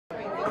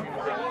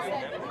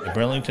The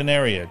Burlington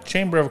Area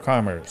Chamber of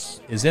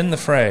Commerce is in the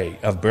fray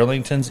of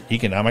Burlington's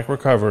economic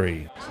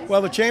recovery.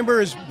 Well, the Chamber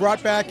has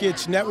brought back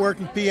its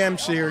Networking PM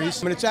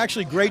series, and it's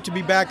actually great to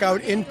be back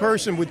out in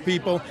person with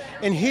people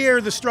and hear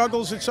the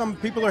struggles that some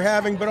people are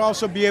having, but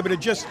also be able to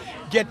just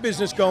get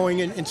business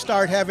going and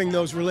start having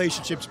those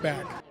relationships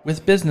back.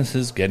 With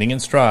businesses getting in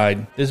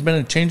stride, there's been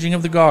a changing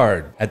of the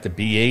guard at the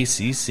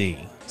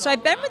BACC. So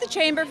I've been with the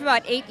Chamber for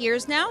about 8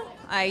 years now.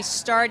 I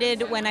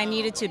started when I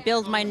needed to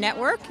build my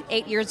network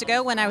 8 years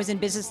ago when I was in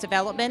business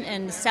development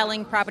and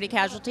selling property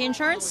casualty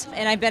insurance.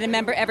 And I've been a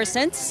member ever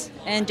since.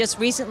 And just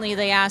recently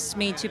they asked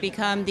me to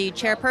become the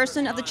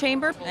chairperson of the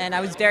Chamber, and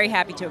I was very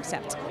happy to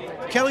accept.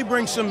 Kelly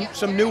brings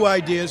some new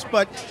ideas,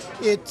 but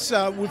it's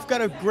we've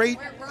got a great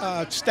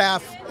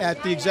staff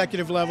at the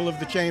executive level of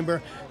the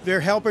Chamber. They're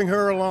helping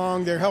her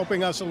along, they're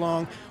helping us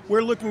along.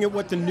 We're looking at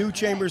what the new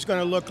Chamber is going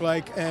to look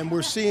like, and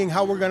we're seeing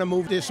how we're going to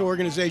move this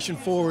organization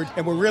forward,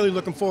 and we're really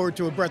looking forward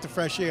to a breath of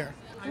fresh air.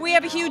 We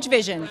have a huge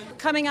vision.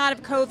 Coming out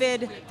of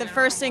COVID, the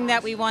first thing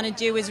that we want to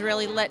do is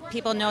really let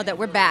people know that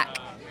we're back.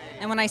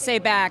 And when I say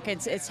back,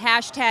 it's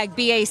hashtag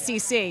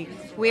BACC.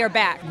 We are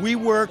back. We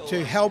work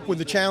to help with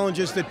the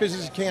challenges that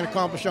businesses can't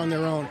accomplish on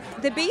their own.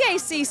 The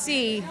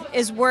BACC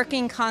is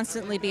working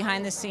constantly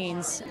behind the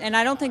scenes, and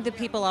I don't think that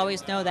people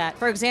always know that.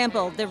 For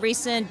example, the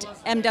recent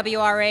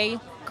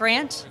MWRA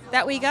grant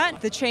that we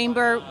got, the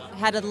Chamber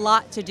had a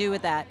lot to do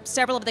with that.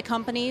 Several of the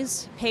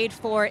companies paid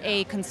for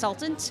a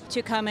consultant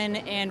to come in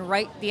and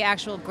write the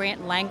actual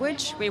grant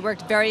language. We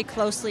worked very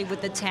closely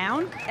with the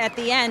town. At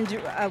the end,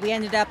 we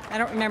ended up, I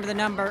don't remember the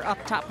number off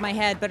the top of my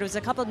head, but it was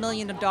a couple $1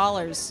 million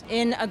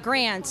in a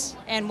grant,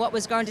 and what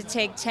was going to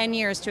take 10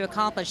 years to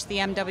accomplish the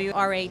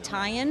MWRA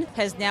tie-in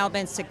has now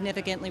been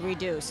significantly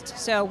reduced.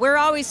 So we're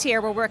always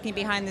here, we're working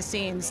behind the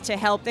scenes to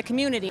help the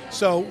community.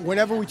 So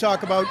whenever we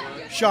talk about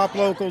shop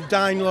local,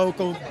 dine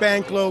local,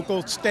 bank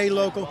local, stay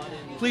local,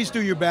 please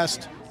do your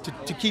best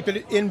to keep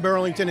it in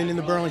Burlington and in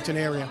the Burlington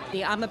area.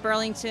 I'm a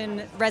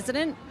Burlington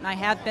resident. I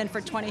have been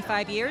for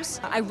 25 years.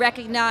 I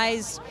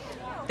recognize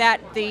that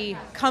the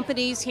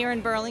companies here in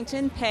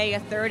Burlington pay a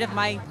third of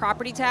my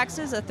property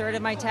taxes, a third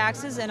of my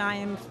taxes, and I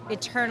am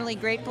eternally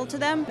grateful to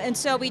them. And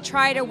so we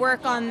try to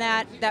work on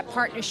that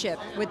partnership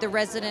with the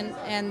resident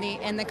and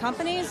the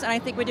companies, and I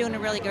think we're doing a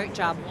really great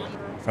job.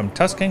 From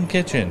Tuscan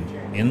Kitchen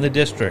in the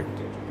district,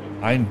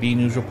 I'm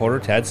BNEWS reporter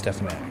Tad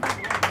Stefanak.